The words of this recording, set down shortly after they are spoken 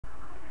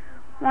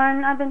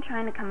One, I've been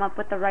trying to come up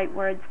with the right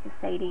words to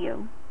say to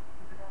you,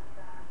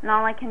 and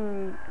all I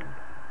can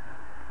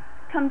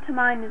come to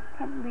mind is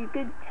probably a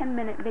good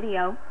 10-minute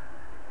video.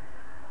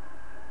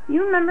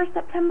 You remember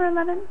September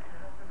 11th?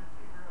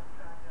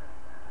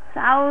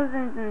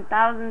 Thousands and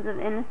thousands of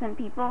innocent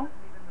people.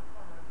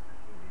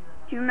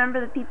 Do you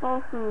remember the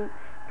people who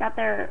got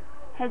their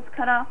heads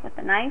cut off with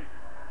a knife?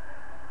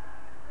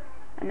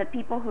 And the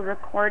people who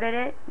recorded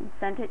it and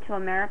sent it to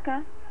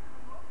America?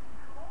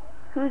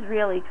 Who's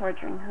really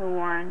torturing who,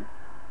 Warren?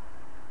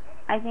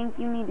 I think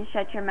you need to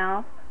shut your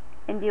mouth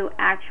and do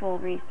actual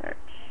research.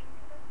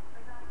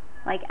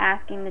 Like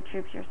asking the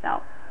troops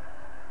yourself.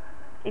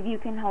 If you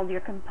can hold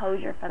your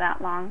composure for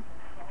that long.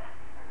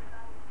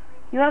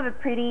 You have a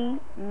pretty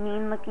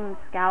mean-looking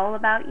scowl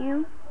about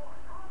you.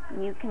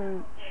 And you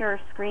can sure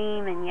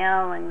scream and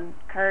yell and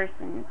curse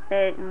and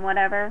spit and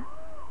whatever.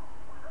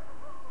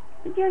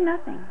 But you're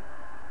nothing.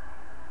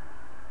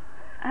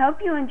 I hope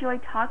you enjoy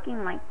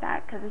talking like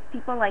that, because it's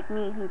people like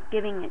me who's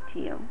giving it to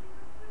you.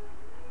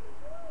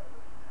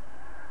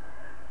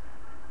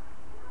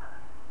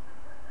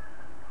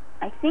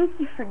 I think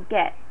you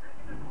forget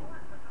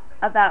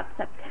about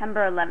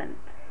September 11th.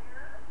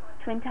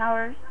 Twin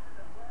Towers?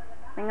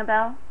 Ring a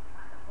bell?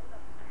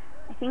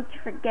 I think you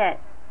forget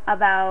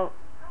about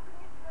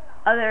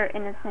other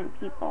innocent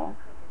people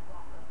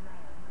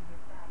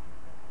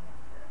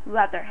who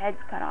got their heads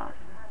cut off.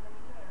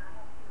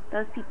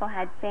 Those people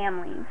had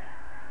families.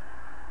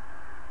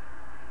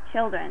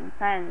 Children,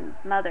 friends,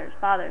 mothers,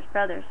 fathers,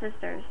 brothers,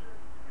 sisters.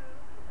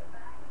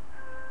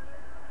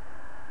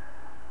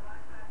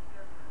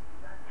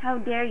 How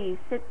dare you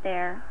sit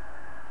there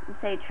and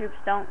say troops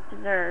don't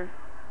deserve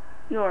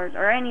yours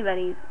or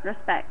anybody's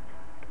respect?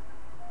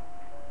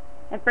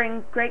 It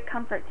brings great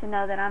comfort to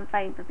know that I'm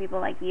fighting for people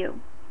like you.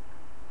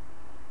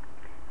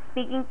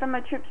 Speaking from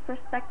a troop's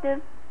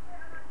perspective,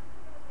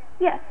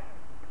 yes,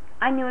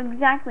 I knew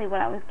exactly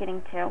what I was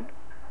getting to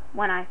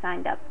when I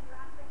signed up.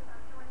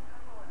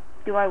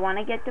 Do I want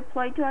to get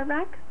deployed to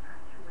Iraq?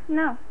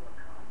 No.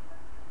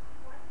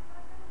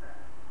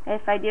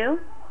 If I do,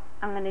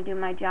 I'm going to do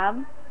my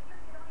job.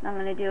 I'm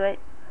going to do it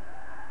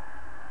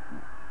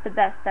the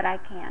best that I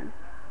can,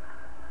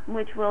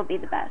 which will be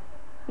the best,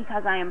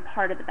 because I am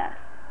part of the best.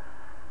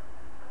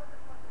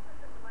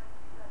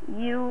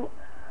 You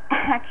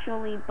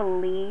actually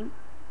believe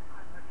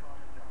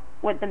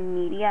what the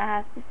media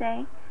has to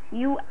say?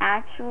 You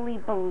actually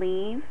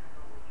believe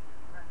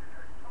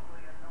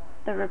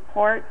the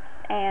reports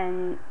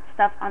and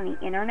stuff on the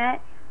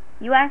internet?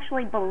 You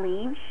actually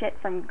believe shit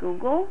from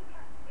Google?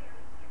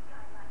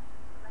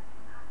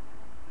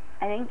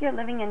 I think you're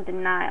living in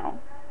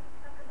denial.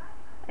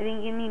 I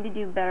think you need to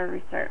do better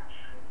research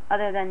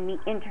other than the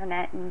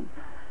internet and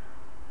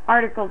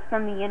articles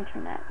from the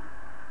internet.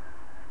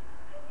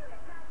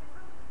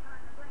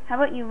 How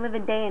about you live a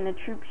day in a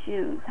troop's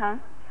shoes, huh?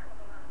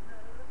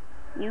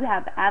 You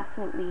have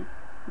absolutely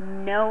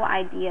no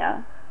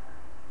idea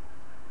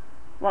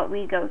what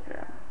we go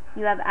through.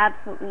 You have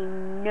absolutely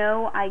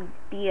no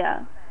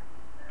idea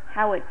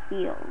how it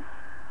feels.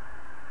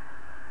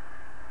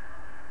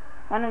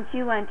 Why don't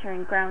you enter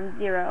in ground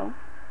zero?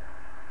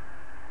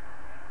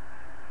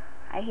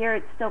 I hear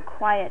it's still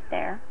quiet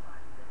there.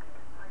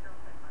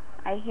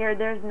 I hear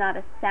there's not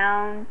a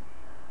sound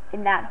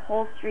in that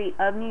whole street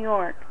of New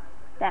York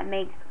that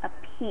makes a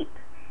peep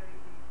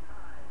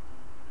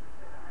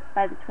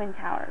by the Twin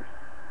Towers.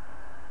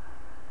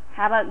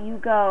 How about you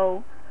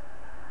go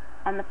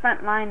on the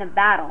front line of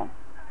battle?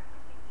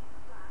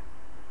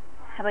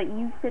 How about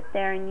you sit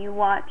there and you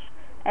watch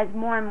as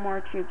more and more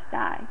troops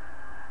die?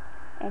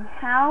 And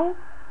how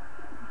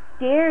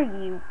dare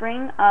you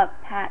bring up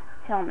Pat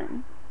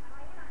Tillman?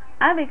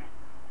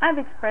 I've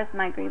expressed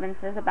my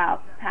grievances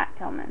about Pat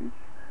Tillman,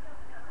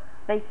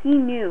 but he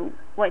knew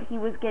what he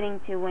was getting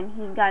to when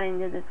he got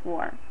into this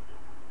war.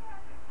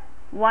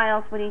 Why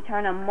else would he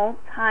turn a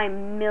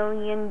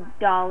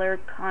multi-million-dollar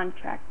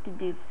contract to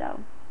do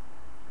so?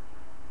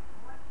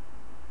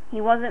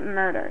 He wasn't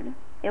murdered.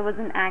 It was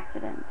an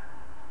accident.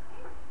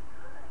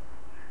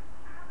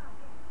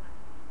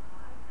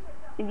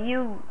 If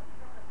you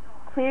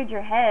cleared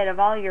your head of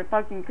all your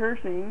fucking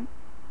cursing,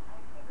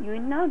 you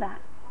would know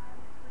that.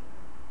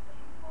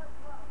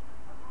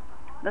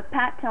 But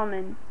Pat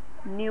Tillman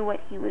knew what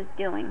he was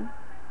doing.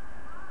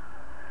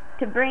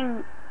 To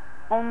bring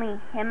only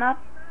him up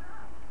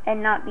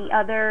and not the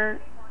other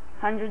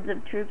hundreds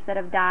of troops that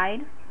have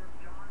died,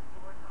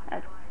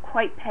 that's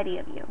quite petty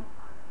of you.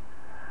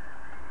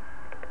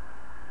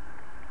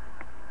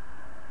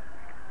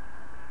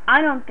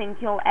 I don't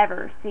think you'll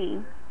ever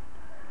see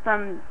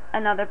from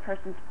another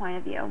person's point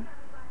of view.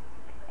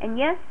 And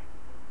yes,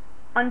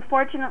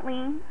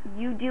 unfortunately,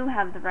 you do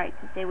have the right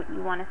to say what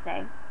you want to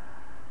say.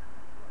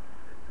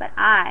 But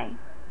I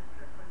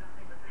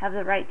have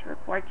the right to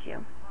report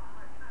you.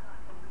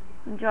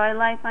 Enjoy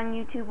life on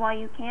YouTube while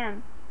you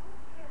can.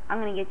 I'm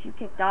going to get you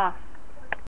kicked off.